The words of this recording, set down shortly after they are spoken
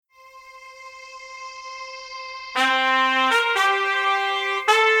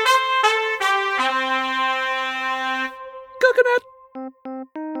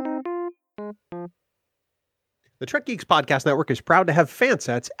The Trek Geeks Podcast Network is proud to have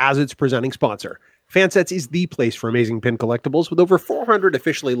Fansets as its presenting sponsor. Fansets is the place for amazing pin collectibles with over 400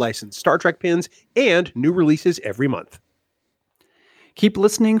 officially licensed Star Trek pins and new releases every month. Keep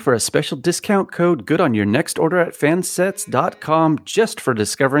listening for a special discount code good on your next order at fansets.com just for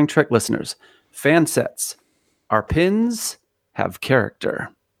Discovering Trek listeners. Fansets. Our pins have character.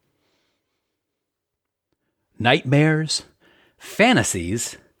 Nightmares,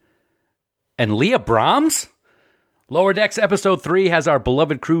 fantasies, and Leah Brahms? Lower Decks Episode 3 has our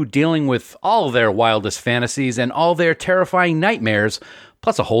beloved crew dealing with all their wildest fantasies and all their terrifying nightmares,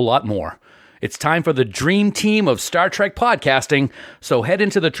 plus a whole lot more. It's time for the dream team of Star Trek podcasting, so head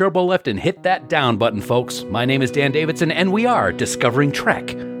into the turbo lift and hit that down button, folks. My name is Dan Davidson, and we are Discovering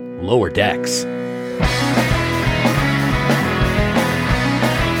Trek Lower Decks.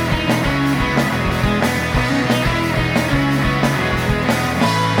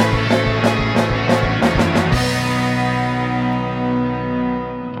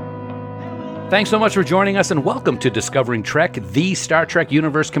 Thanks so much for joining us, and welcome to Discovering Trek, the Star Trek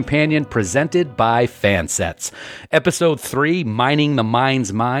Universe Companion presented by Fansets. Episode 3, Mining the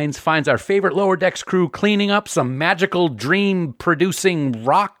Mind's Mines, finds our favorite Lower Decks crew cleaning up some magical dream-producing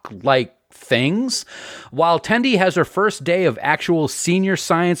rock-like things, while Tendi has her first day of actual senior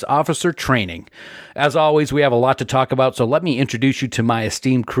science officer training. As always, we have a lot to talk about, so let me introduce you to my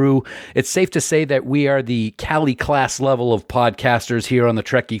esteemed crew. It's safe to say that we are the Cali class level of podcasters here on the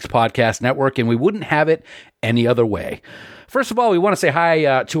Trek Geeks Podcast Network, and we wouldn't have it any other way. First of all, we want to say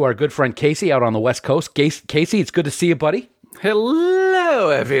hi to our good friend Casey out on the West Coast. Casey, it's good to see you, buddy. Hello,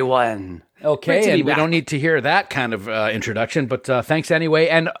 everyone. Okay, and we don't need to hear that kind of introduction, but thanks anyway.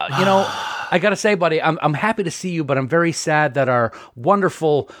 And, I got to say, buddy, I'm happy to see you, but I'm very sad that our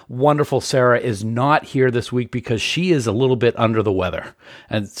wonderful, wonderful Sarah is not here this week because she is a little bit under the weather.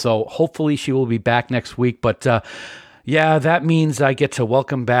 And so hopefully she will be back next week. But yeah, that means I get to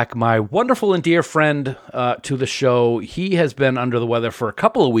welcome back my wonderful and dear friend to the show. He has been under the weather for a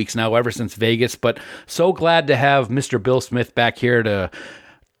couple of weeks now, ever since Vegas, but so glad to have Mr. Bill Smith back here to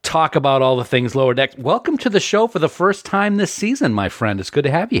talk about all the things Lower Decks. Welcome to the show for the first time this season, my friend. It's good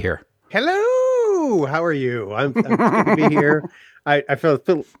to have you here. Hello, how are you? I'm good to be here. I felt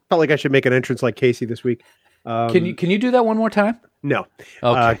like I should make an entrance like Casey this week. Can you do that one more time? No,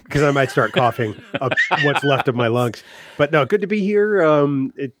 okay, because I might start coughing up what's left of my lungs. But no, good to be here.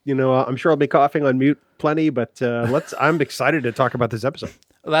 I'm sure I'll be coughing on mute plenty, but I'm excited to talk about this episode.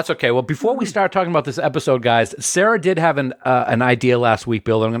 That's okay. Well, before we start talking about this episode, guys, Sarah did have an idea last week,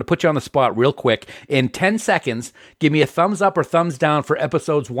 Bill. I'm going to put you on the spot real quick. In 10 seconds, give me a thumbs up or thumbs down for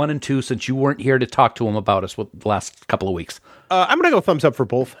episodes 1 and 2 since you weren't here to talk to them about us the last couple of weeks. I'm going to go thumbs up for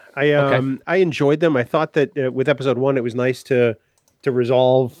both. I enjoyed them. I thought that with episode 1, it was nice to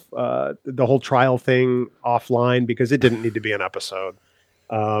resolve the whole trial thing offline because it didn't need to be an episode.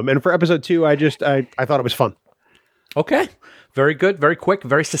 And for episode 2, I thought it was fun. Okay. Very good, very quick,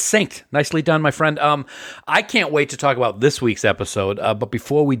 very succinct. Nicely done, my friend. I can't wait to talk about this week's episode, but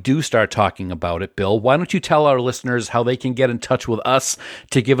before we do start talking about it, Bill, why don't you tell our listeners how they can get in touch with us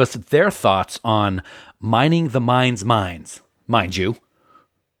to give us their thoughts on mining the mind's mines? Mind you.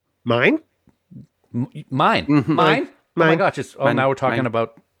 Mine? Mine. Mm-hmm. Mine? Oh my gosh, now we're talking mine.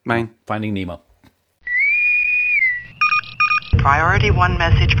 about Finding Nemo. Priority 1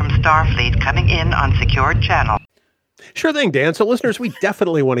 message from Starfleet coming in on secured channel. Sure thing, Dan. So listeners, we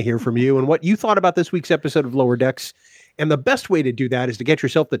definitely want to hear from you and what you thought about this week's episode of Lower Decks. And the best way to do that is to get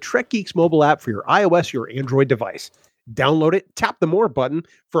yourself the Trek Geeks mobile app for your iOS or Android device. Download it, tap the More button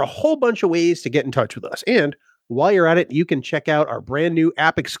for a whole bunch of ways to get in touch with us. And while you're at it, you can check out our brand new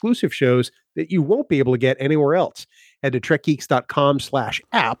app exclusive shows that you won't be able to get anywhere else. Head to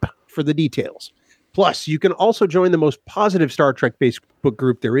trekgeeks.com/app for the details. Plus, you can also join the most positive Star Trek Facebook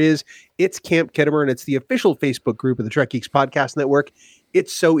group there is. It's Camp Kittimer, and it's the official Facebook group of the Trek Geeks Podcast Network.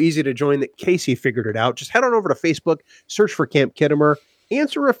 It's so easy to join that Casey figured it out. Just head on over to Facebook, search for Camp Kittimer,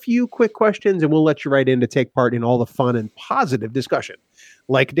 answer a few quick questions, and we'll let you right in to take part in all the fun and positive discussion.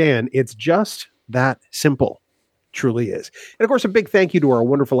 Like Dan, it's just that simple. Truly is. And of course, a big thank you to our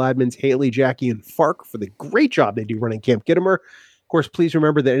wonderful admins, Haley, Jackie, and Fark for the great job they do running Camp Kittimer. Of course, please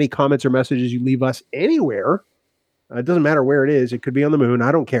remember that any comments or messages you leave us anywhere, it doesn't matter where it is. It could be on the moon.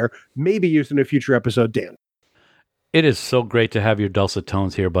 I don't care. Maybe used in a future episode, Dan. It is so great to have your dulcet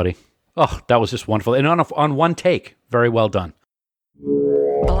tones here, buddy. Oh, that was just wonderful. And on one take, very well done.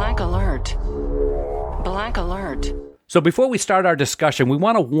 Blank alert. Blank alert. So before we start our discussion, we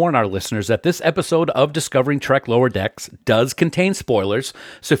want to warn our listeners that this episode of Discovering Trek Lower Decks does contain spoilers.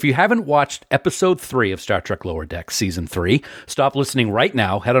 So if you haven't watched episode 3 of Star Trek Lower Decks season 3, stop listening right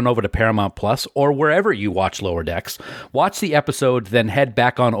now, head on over to Paramount Plus or wherever you watch Lower Decks, watch the episode, then head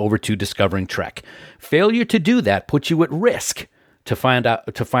back on over to Discovering Trek. Failure to do that puts you at risk to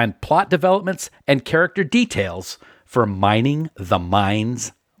find plot developments and character details for Mining the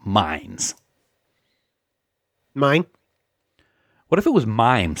Mind's Minds. Mine? What if it was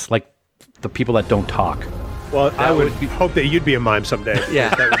mimes, like the people that don't talk? Well, I would hope that you'd be a mime someday.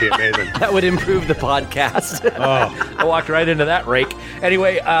 Yeah. That would be amazing. That would improve the podcast. I walked right into that rake.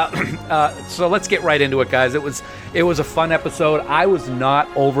 Anyway, so let's get right into it, guys. It was a fun episode. I was not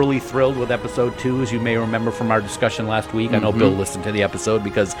overly thrilled with episode 2, as you may remember from our discussion last week. I know Bill listened to the episode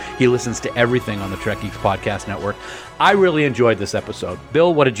because he listens to everything on the Trek Geeks Podcast Network. I really enjoyed this episode.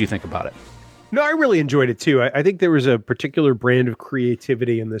 Bill, what did you think about it? No, I really enjoyed it too. I think there was a particular brand of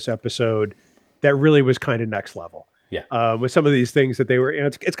creativity in this episode that really was kind of next level. Yeah. With some of these things that they were,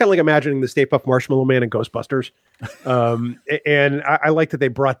 it's kind of like imagining the Stay Puft Marshmallow Man and Ghostbusters. And I like that they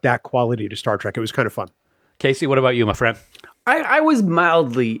brought that quality to Star Trek. It was kind of fun. Casey, what about you, my friend? I was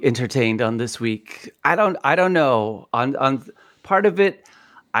mildly entertained on this week. I don't know. On part of it,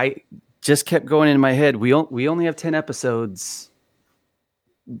 I just kept going in my head. We only have 10 episodes.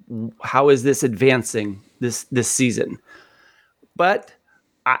 How is this advancing this season? But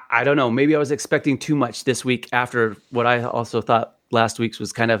I don't know. Maybe I was expecting too much this week after what I also thought last week's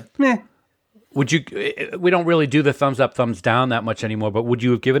was kind of meh. Would you? We don't really do the thumbs up, thumbs down that much anymore. But would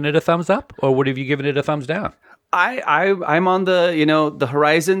you have given it a thumbs up, or would have you given it a thumbs down? I'm on the the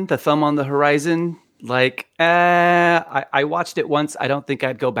horizon, the thumb on the horizon. Like I watched it once. I don't think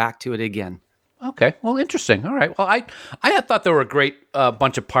I'd go back to it again. Okay, well, interesting. All right. Well, I thought there were a great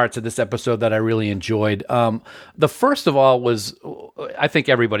bunch of parts of this episode that I really enjoyed. The first of all was, I think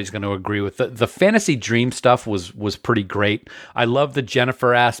everybody's going to agree with, the fantasy dream stuff was pretty great. I love the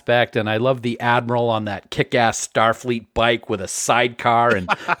Jennifer aspect, and I love the Admiral on that kick-ass Starfleet bike with a sidecar and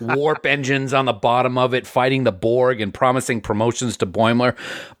warp engines on the bottom of it, fighting the Borg and promising promotions to Boimler.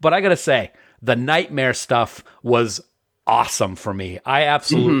 But I got to say, the nightmare stuff was awesome for me. I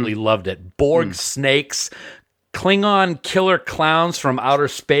absolutely loved it. Borg snakes, Klingon killer clowns from outer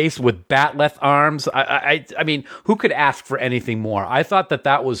space with batleth arms. I mean, who could ask for anything more? I thought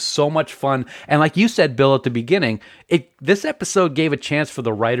that was so much fun. And like you said, Bill, at the beginning, this episode gave a chance for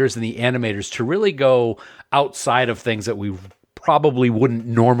the writers and the animators to really go outside of things that we probably wouldn't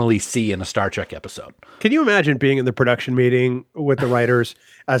normally see in a Star Trek episode. Can you imagine being in the production meeting with the writers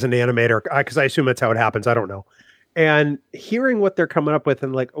as an animator? Because I assume that's how it happens. I don't know. And hearing what they're coming up with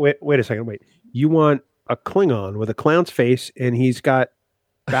and like, wait a second, you want a Klingon with a clown's face and he's got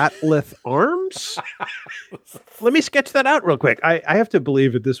batleth arms? Let me sketch that out real quick. I have to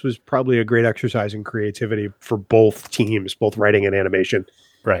believe that this was probably a great exercise in creativity for both teams, both writing and animation.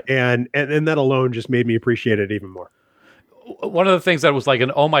 Right. And that alone just made me appreciate it even more. One of the things that was like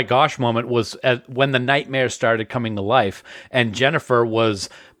an oh my gosh moment was when the nightmare started coming to life and Jennifer was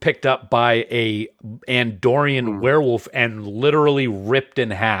picked up by a Andorian werewolf and literally ripped in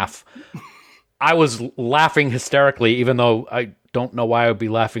half. I was laughing hysterically, even though I don't know why I would be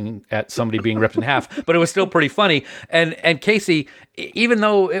laughing at somebody being ripped in half, but it was still pretty funny. And Casey, even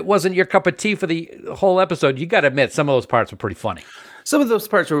though it wasn't your cup of tea for the whole episode, you got to admit some of those parts were pretty funny. Some of those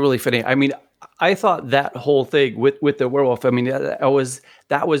parts were really funny. I mean, I thought that whole thing with the werewolf, I mean, that was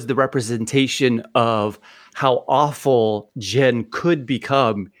the representation of how awful Jen could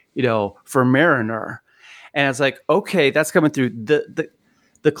become, for Mariner. And it's like, okay, that's coming through.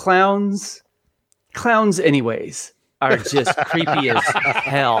 The clowns anyways are just creepy as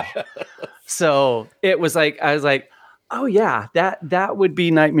hell. So it was like, I was like, oh yeah, that would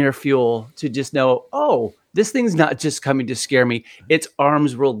be nightmare fuel to just know, oh, this thing's not just coming to scare me. Its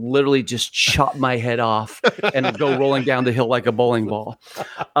arms will literally just chop my head off and go rolling down the hill like a bowling ball.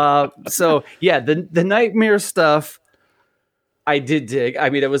 So yeah, the nightmare stuff I did dig. I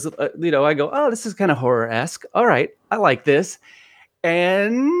mean, it was, I go, oh, this is kind of horror-esque. All right, I like this.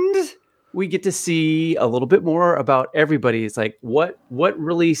 And we get to see a little bit more about everybody. It's like, what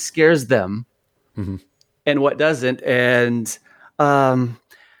really scares them and what doesn't. And,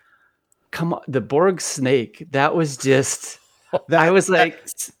 come on, the Borg snake. That was just. I was like,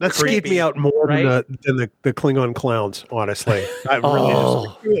 that skeeved me out more than the Klingon clowns. Honestly, I really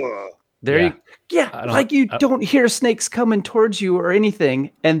you don't hear snakes coming towards you or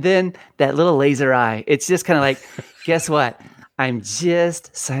anything, and then that little laser eye. It's just kind of like, guess what? I'm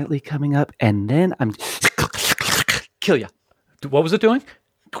just silently coming up, and then I'm kill you. What was it doing?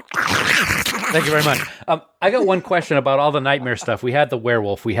 Thank you very much. I got one question about all the nightmare stuff. We had the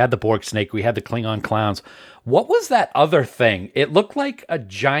werewolf, we had the Borg snake, we had the Klingon clowns. What was that other thing? It looked like a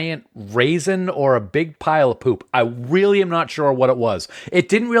giant raisin or a big pile of poop. I really am not sure what it was. It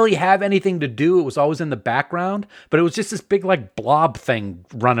didn't really have anything to do. It was always in the background, but it was just this big like blob thing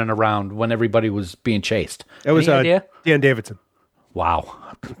running around when everybody was being chased. It was idea? Dan Davidson. Wow.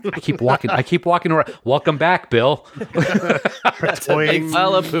 I keep walking around. Welcome back, Bill. That's a big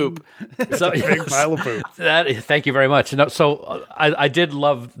pile of poop. Big pile of poop. Thank you very much. No, so I did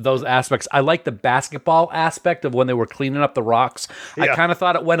love those aspects. I like the basketball aspect of when they were cleaning up the rocks. Yeah. I kind of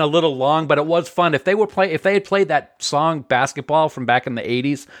thought it went a little long, but it was fun. If they had played that song Basketball from back in the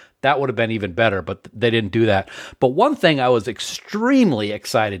 80s, that would have been even better, but they didn't do that. But one thing I was extremely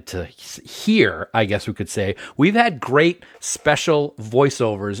excited to hear, I guess we could say, we've had great special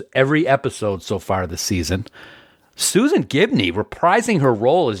voiceovers every episode so far this season. Susan Gibney reprising her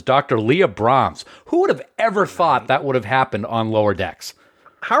role as Dr. Leah Brahms. Who would have ever thought that would have happened on Lower Decks?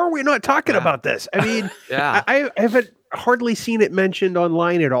 How are we not talking about this? I mean, I haven't hardly seen it mentioned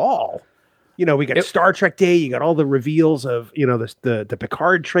online at all. You know, we got Star Trek Day. You got all the reveals of, you know, the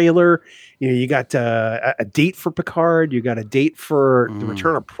Picard trailer. You know, you got a date for Picard. You got a date for the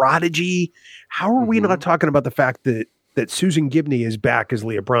Return of Prodigy. How are we not talking about the fact that Susan Gibney is back as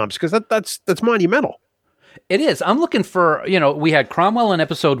Leah Brahms? Because that's monumental. It is. I'm looking for, you know, we had Cromwell in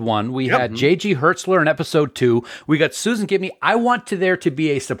episode 1. We had J.G. Hertzler in episode 2. We got Susan Gibney. I want there to be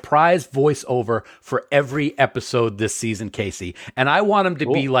a surprise voiceover for every episode this season, Casey. And I want them to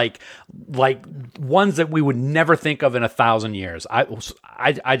be like ones that we would never think of in 1,000 years. I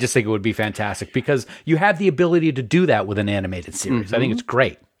just think it would be fantastic because you have the ability to do that with an animated series. I think it's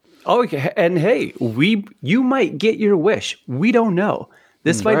great. Oh, okay. And hey, you might get your wish. We don't know.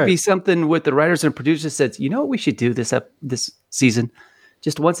 This might be something with the writers and producers says, you know what we should do this season?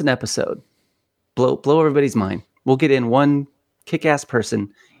 Just once an episode. Blow everybody's mind. We'll get in one kick-ass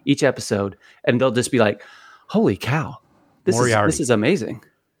person each episode, and they'll just be like, holy cow, this is amazing.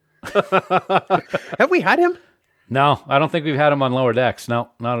 Have we had him? No, I don't think we've had him on Lower Decks. No,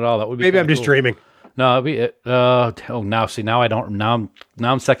 not at all. That would be maybe I'm just dreaming. No, it'd be now I don't. Now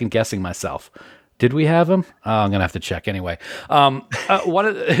I'm second guessing myself. Did we have him? Oh, I'm gonna have to check anyway.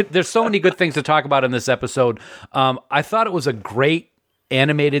 There's so many good things to talk about in this episode. I thought it was a great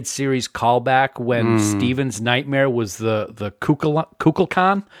animated series callback when Steven's nightmare was the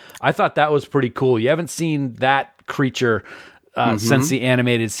Kukulkan. I thought that was pretty cool. You haven't seen that creature since the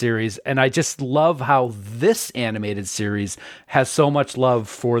animated series, and I just love how this animated series has so much love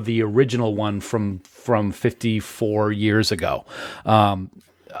for the original one from 54 years ago.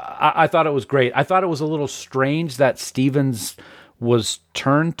 I thought it was great. I thought it was a little strange that Stevens was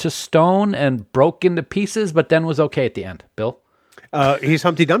turned to stone and broke into pieces, but then was okay at the end. Bill? He's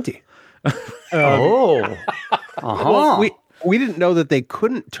Humpty Dumpty. Well, we didn't know that they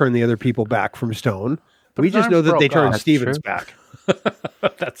couldn't turn the other people back from stone. We just know that they turned Stevens back.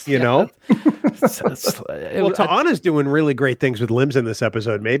 That's know. Well, Ta'ana's doing really great things with limbs in this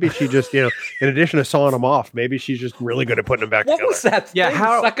episode. Maybe she just, in addition to sawing them off, maybe she's just really good at putting them back together. What was that? Thing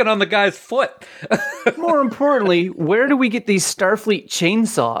sucking on the guy's foot. More importantly, where do we get these Starfleet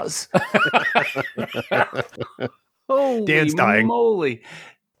chainsaws? Holy Dan's dying. Moly.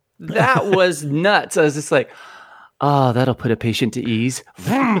 That was nuts. I was just like, that'll put a patient to ease.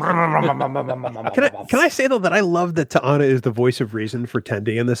 Can I say, though, that I love that Ta'ana is the voice of reason for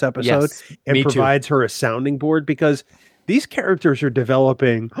Tendi in this episode and provides her a sounding board, because these characters are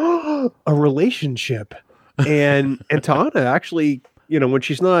developing a relationship. And Ta'ana actually, when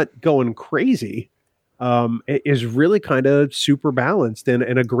she's not going crazy, is really kind of super balanced and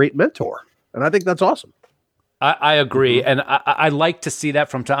a great mentor. And I think that's awesome. I agree, and I like to see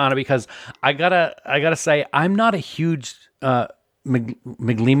that from Ta'ana, because I gotta say, I'm not a huge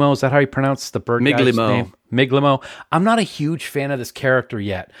Miglimo. Is that how you pronounce the bird guy's name? Miglimo. I'm not a huge fan of this character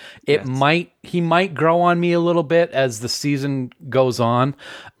yet. He might grow on me a little bit as the season goes on,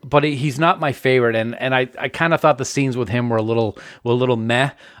 but he's not my favorite. And I kind of thought the scenes with him were a little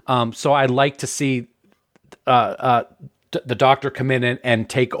meh. So I'd like to see the doctor come in and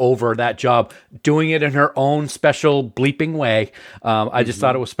take over that job, doing it in her own special bleeping way. I just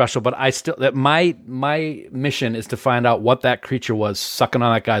thought it was special, but my mission is to find out what that creature was sucking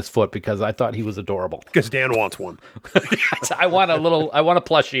on that guy's foot, because I thought he was adorable. Because Dan wants one. I want a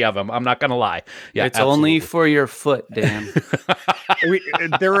plushie of him. I'm not going to lie. Yeah, it's only for your foot, Dan.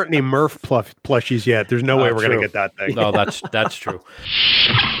 There aren't any Murph plushies yet. There's no way we're going to get that thing. No, that's true.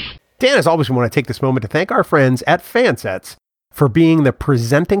 Dan, as always, we want to take this moment to thank our friends at Fansets for being the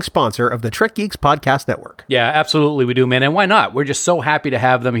presenting sponsor of the Trek Geeks Podcast Network. Yeah, absolutely we do, man. And why not? We're just so happy to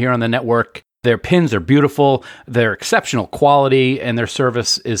have them here on the network. Their pins are beautiful, they're exceptional quality, and their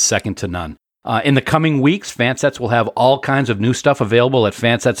service is second to none. In the coming weeks, Fansets will have all kinds of new stuff available at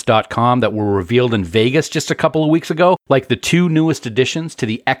fansets.com that were revealed in Vegas just a couple of weeks ago, like the 2 newest additions to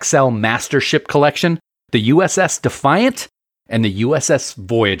the XL Mastership Collection, the USS Defiant and the USS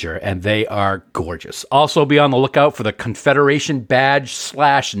Voyager, and they are gorgeous. Also be on the lookout for the Confederation Badge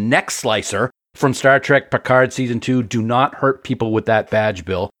 / Neck Slicer from Star Trek Picard Season 2. Do not hurt people with that badge,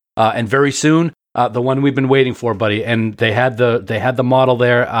 Bill. And very soon, the one we've been waiting for, buddy, and they had the model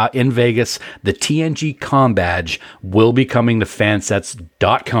there in Vegas. The TNG Com Badge will be coming to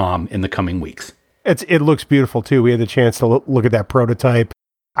fansets.com in the coming weeks. It looks beautiful, too. We had the chance to look at that prototype.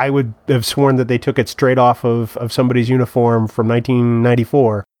 I would have sworn that they took it straight off of somebody's uniform from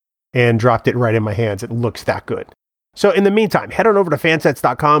 1994 and dropped it right in my hands. It looks that good. So in the meantime, head on over to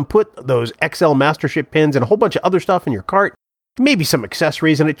fansets.com, put those XL Mastership pins and a whole bunch of other stuff in your cart, maybe some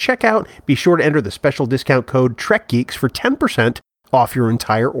accessories, and at checkout, be sure to enter the special discount code TrekGeeks for 10% off your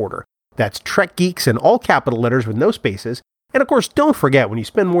entire order. That's TrekGeeks in all capital letters with no spaces. And of course, don't forget, when you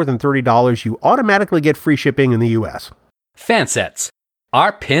spend more than $30, you automatically get free shipping in the U.S. Fansets.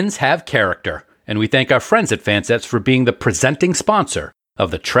 Our pins have character, and we thank our friends at Fansets for being the presenting sponsor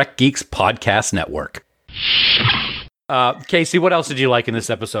of the Trek Geeks Podcast Network. Casey, what else did you like in this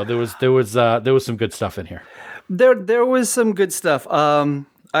episode? There was some good stuff in here. There was some good stuff.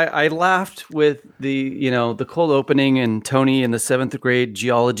 I laughed with the cold opening and Tony and the 7th grade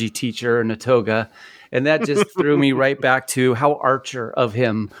geology teacher in a toga. And that just threw me right back to how Archer of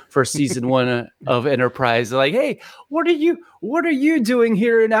him for season 1 of Enterprise. Like, hey, what are you doing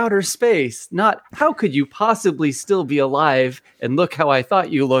here in outer space? Not how could you possibly still be alive and look how I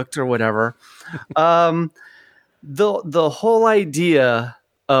thought you looked or whatever. The whole idea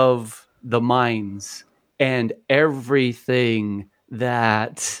of the mines and everything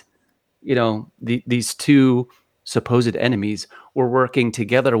that these 2 supposed enemies were working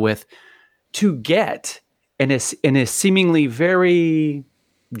together with to get in a seemingly very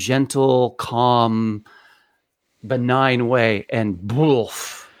gentle, calm, benign way, and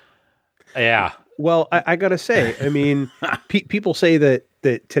boof. Yeah. Well, I gotta say, I mean, people say that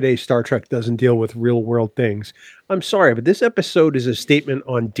today's Star Trek doesn't deal with real world things. I'm sorry, but this episode is a statement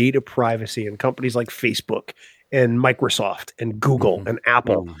on data privacy and companies like Facebook and Microsoft and Google and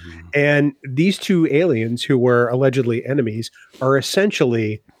Apple. And these 2 aliens who were allegedly enemies are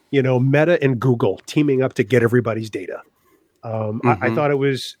essentially, Meta and Google teaming up to get everybody's data. I thought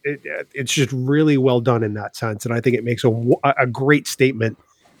it's just really well done in that sense. And I think it makes a great statement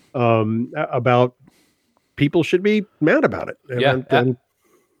about people should be mad about it.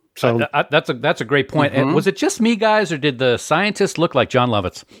 So that's a great point. And was it just me, guys, or did the scientist look like John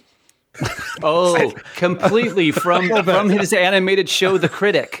Lovitz? Oh, completely from his animated show, The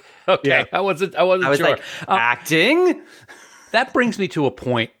Critic. Okay, yeah. I wasn't sure. Like, acting? That brings me to a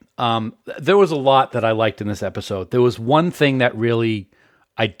point. There was a lot that I liked in this episode. There was one thing that really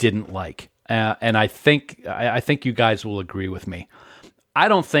I didn't like, and I think you guys will agree with me. I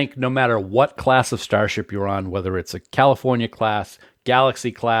don't think no matter what class of starship you're on, whether it's a California class,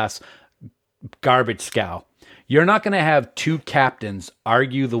 Galaxy class, garbage scow, you're not going to have 2 captains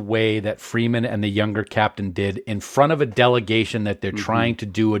argue the way that Freeman and the younger captain did in front of a delegation that they're trying to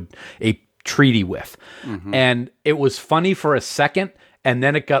do a treaty with. And it was funny for a second, and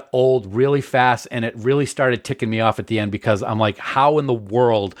then it got old really fast, and it really started ticking me off at the end because I'm like, how in the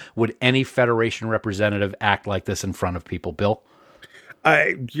world would any Federation representative act like this in front of people, Bill?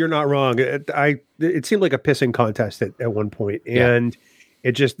 You're not wrong. It seemed like a pissing contest at one point, and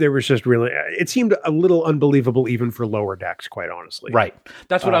it seemed a little unbelievable even for Lower Decks, quite honestly. Right.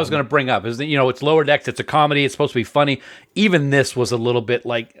 That's what I was going to bring up. Is that, it's Lower Decks, it's a comedy, it's supposed to be funny. Even this was a little bit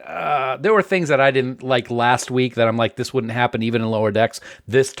like there were things that I didn't like last week that I'm like, this wouldn't happen even in Lower Decks.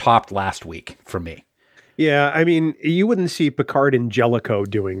 This topped last week for me. Yeah, I mean, you wouldn't see Picard and Jellicoe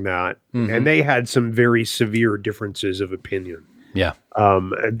doing that, and they had some very severe differences of opinion. Yeah.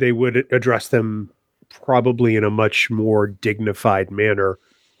 They would address them probably in a much more dignified manner,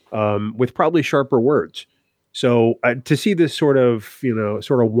 with probably sharper words. So to see this sort of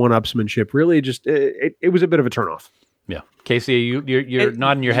one-upsmanship really just, it was a bit of a turnoff. Yeah. Casey, you're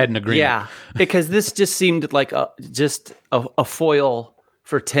nodding your head in agreement. Yeah, because this just seemed like a foil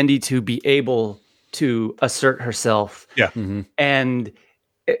for Tendi to be able to assert herself. Yeah. And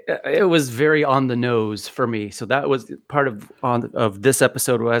it was very on the nose for me. So that was part of this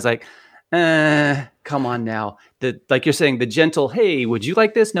episode where I was like, come on now. Like you're saying, the gentle, hey, would you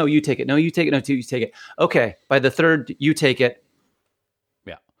like this? No, you take it. No, you take it. No, you take it. Okay. By the 3rd, you take it.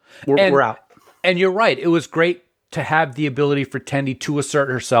 Yeah. We're out. And you're right. It was great to have the ability for Tendi to assert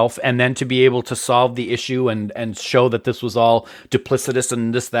herself and then to be able to solve the issue and show that this was all duplicitous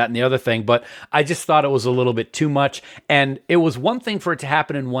and this, that, and the other thing. But I just thought it was a little bit too much. And it was one thing for it to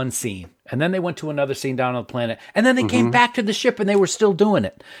happen in one scene. And then they went to another scene down on the planet. And then they came back to the ship and they were still doing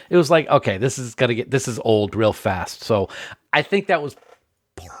it. It was like, okay, this is old real fast. So I think that was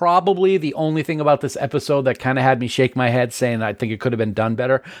probably the only thing about this episode that kind of had me shake my head saying I think it could have been done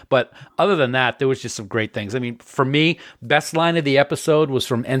better. But other than that, there was just some great things. I mean, for me, best line of the episode was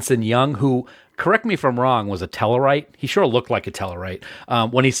from Ensign Young, who, correct me if I'm wrong, was a Tellarite. He sure looked like a Tellarite.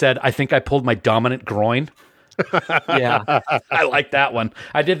 When he said, I think I pulled my dominant groin. Yeah, I like that one.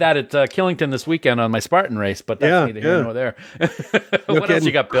 I did that at Killington this weekend on my Spartan race, but that's neither here nor there. What else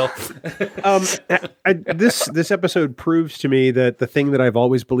you got, Bill? This episode proves to me that the thing that I've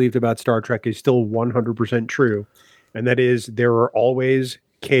always believed about Star Trek is still 100% true, and that is there are always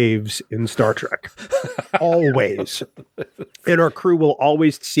caves in Star Trek. Always. And our crew will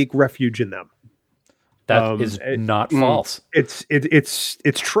always seek refuge in them. That is not false. It's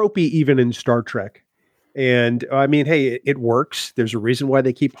tropey even in Star Trek. And I mean, hey, it works. There's a reason why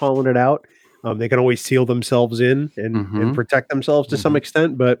they keep hauling it out. They can always seal themselves in and protect themselves to some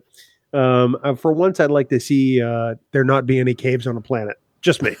extent. But for once, I'd like to see there not be any caves on the planet.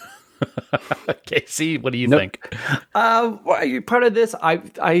 Just me. Casey, what do you think? Part of this,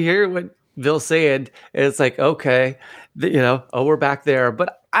 I hear what Bill's saying. It's like, okay, we're back there.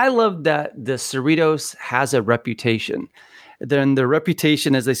 But I love that the Cerritos has a reputation. Then the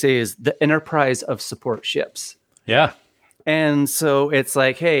reputation, as they say, is the enterprise of support ships. Yeah. And so it's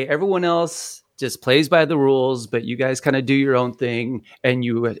like, hey, everyone else just plays by the rules, but you guys kind of do your own thing and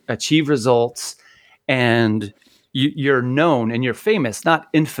you achieve results and you're known and you're famous, not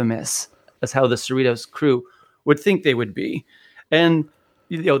infamous, as how the Cerritos crew would think they would be. And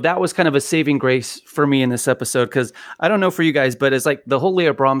that was kind of a saving grace for me in this episode, because I don't know for you guys, but it's like the whole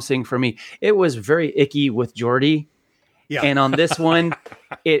Leah Brahms thing for me, it was very icky with Geordi. Yeah. And on this one,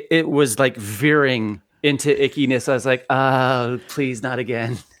 it was like veering into ickiness. I was like, please not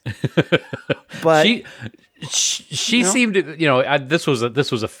again. But she seemed to, this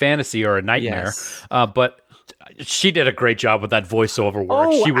was a fantasy or a nightmare. Yes. But she did a great job with that voiceover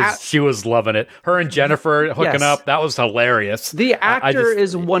work. She was loving it. Her and Jennifer hooking up, that was hilarious. The actor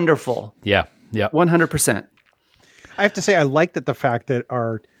is wonderful. Yeah. 100%. I have to say, I like the fact that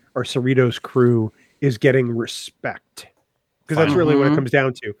our Cerritos crew is getting respect. Because that's really what it comes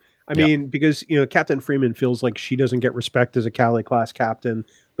down to. I mean, because, Captain Freeman feels like she doesn't get respect as a Cali class captain.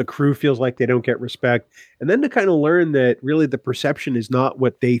 The crew feels like they don't get respect. And then to kind of learn that really the perception is not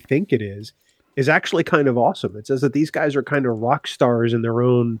what they think it is actually kind of awesome. It says that these guys are kind of rock stars in their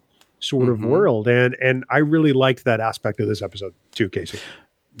own sort of world. And I really liked that aspect of this episode too, Casey.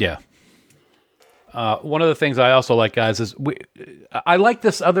 Yeah. One of the things I also like, guys, is I like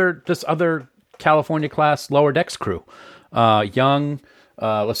this other California class lower decks crew. Young,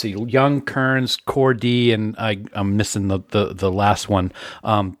 Young, Kearns, Core D, and I'm missing the last one.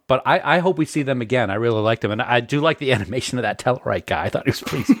 But I hope we see them again. I really liked them, and I do like the animation of that Tellarite guy. I thought he was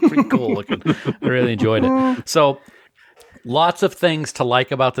pretty cool looking. I really enjoyed it. So lots of things to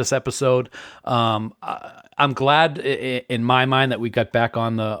like about this episode. I'm glad in my mind that we got back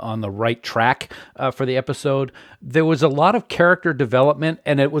on the right track for the episode. There was a lot of character development,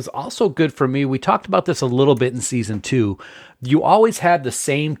 and it was also good for me. We talked about this a little bit in season 2. You always had the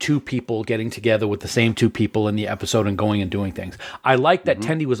same two people getting together with the same two people in the episode and going and doing things. I like that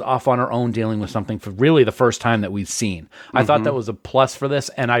Tendi was off on her own dealing with something for really the first time that we've seen. I thought that was a plus for this,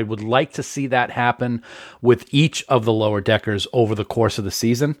 and I would like to see that happen with each of the lower deckers over the course of the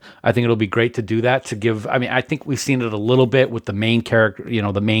season. I think it'll be great to do that, to give, I think we've seen it a little bit with the main character,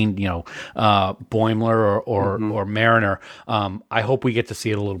 Boimler or Mariner. I hope we get to see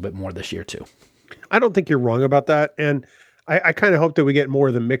it a little bit more this year too. I don't think you're wrong about that. And I kind of hope that we get more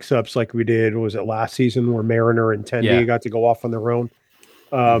of the mix-ups like we did, was it last season, where Mariner and Tendi got to go off on their own.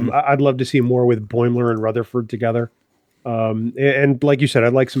 I'd love to see more with Boimler and Rutherford together. And like you said,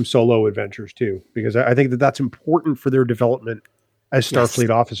 I'd like some solo adventures too, because I think that's important for their development as Starfleet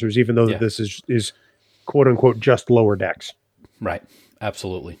officers, even though this is quote unquote just lower decks. Right.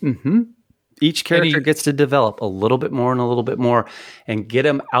 Absolutely. Each character gets to develop a little bit more and get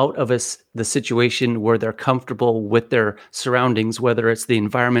them out of the situation where they're comfortable with their surroundings, whether it's the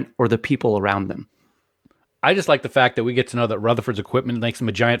environment or the people around them. I just like the fact that we get to know that Rutherford's equipment makes him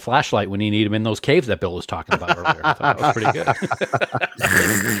a giant flashlight when you need him in those caves that Bill was talking about earlier. I thought that was pretty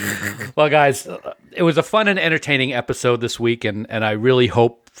good. Well, guys, it was a fun and entertaining episode this week, and I really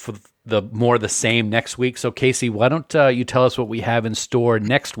hope for the same next week. So, Casey, why don't you tell us what we have in store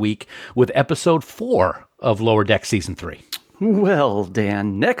next week with episode 4 of Lower Deck Season 3? Well,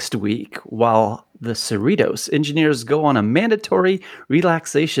 Dan, next week, while the Cerritos engineers go on a mandatory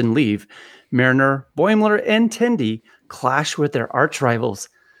relaxation leave, Mariner, Boimler, and Tendi clash with their arch rivals,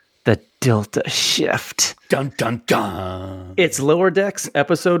 the Delta Shift. Dun, dun, dun. It's Lower Decks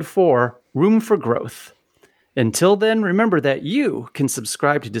Episode 4, Room for Growth. Until then, remember that you can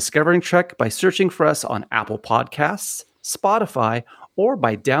subscribe to Discovering Trek by searching for us on Apple Podcasts, Spotify, or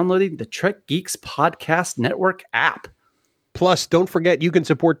by downloading the Trek Geeks Podcast Network app. Plus, don't forget you can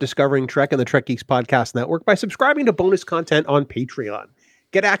support Discovering Trek and the Trek Geeks Podcast Network by subscribing to bonus content on Patreon.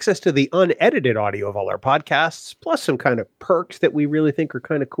 Get access to the unedited audio of all our podcasts, plus some kind of perks that we really think are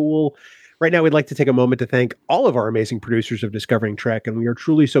kind of cool. Right now, we'd like to take a moment to thank all of our amazing producers of Discovering Trek, and we are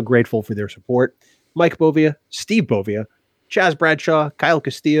truly so grateful for their support. Mike Bovia, Steve Bovia, Chaz Bradshaw, Kyle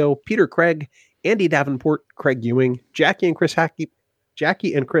Castillo, Peter Craig, Andy Davenport, Craig Ewing, Jackie and Chris Hackney.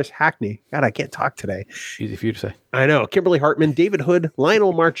 God, I can't talk today. Easy for you to say. I know. Kimberly Hartman, David Hood,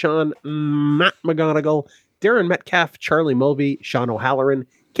 Lionel Marchand, Matt McGonigal, Darren Metcalf, Charlie Mulvey, Sean O'Halloran,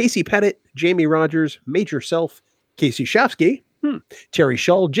 Casey Pettit, Jamie Rogers, Major Self, Casey Shafsky, Terry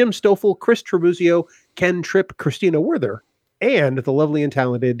Shull, Jim Stoffel, Chris Trevuzio, Ken Tripp, Christina Werther, and the lovely and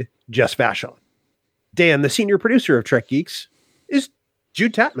talented Jess Vashon. Dan, the senior producer of Trek Geeks, is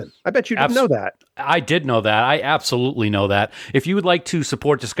Jude Tatman. I bet you didn't know that. I did know that. I absolutely know that. If you would like to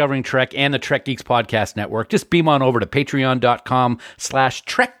support Discovering Trek and the Trek Geeks Podcast Network, just beam on over to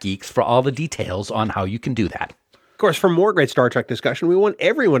patreon.com/TrekGeeks for all the details on how you can do that. Of course, for more great Star Trek discussion, we want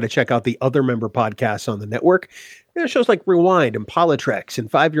everyone to check out the other member podcasts on the network. There are shows like Rewind and Politirex and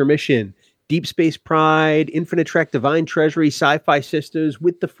 5-Year Mission, Deep Space Pride, Infinite Trek, Divine Treasury, Sci-Fi Sisters,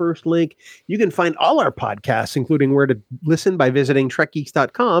 With the First Link. You can find all our podcasts, including where to listen, by visiting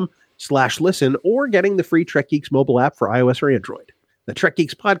trekgeeks.com/listen or getting the free Trek Geeks mobile app for iOS or Android. The Trek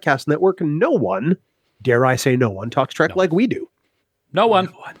Geeks Podcast Network, no one, dare I say no one, talks Trek like we do. No one.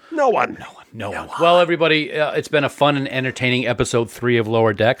 Well, everybody, it's been a fun and entertaining episode 3 of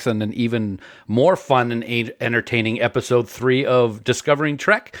Lower Decks, and an even more fun and entertaining episode 3 of Discovering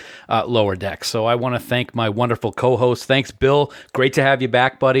Trek, Lower Decks. So I want to thank my wonderful co-host. Thanks, Bill. Great to have you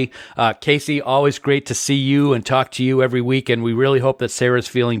back, buddy. Casey, always great to see you and talk to you every week, and we really hope that Sarah's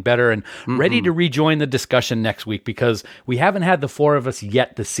feeling better and ready to rejoin the discussion next week, because we haven't had the 4 of us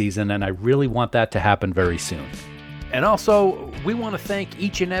yet this season, and I really want that to happen very soon. And also, we want to thank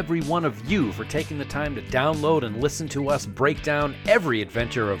each and every one of you for taking the time to download and listen to us break down every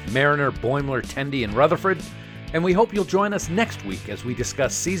adventure of Mariner, Boimler, Tendi, and Rutherford. And we hope you'll join us next week as we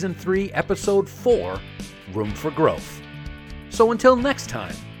discuss Season 3, Episode 4, Room for Growth. So until next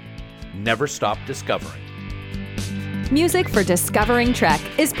time, never stop discovering. Music for Discovering Trek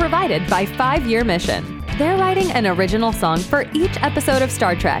is provided by 5-Year Mission. They're writing an original song for each episode of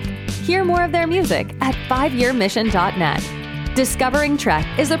Star Trek. Hear more of their music at 5yearmission.net. Discovering Trek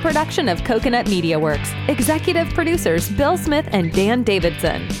is a production of Coconut Media Works. Executive producers Bill Smith and Dan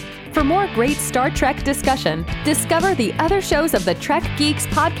Davidson. For more great Star Trek discussion, discover the other shows of the Trek Geeks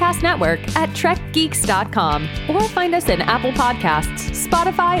Podcast Network at trekgeeks.com or find us in Apple Podcasts,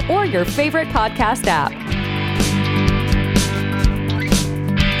 Spotify, or your favorite podcast app.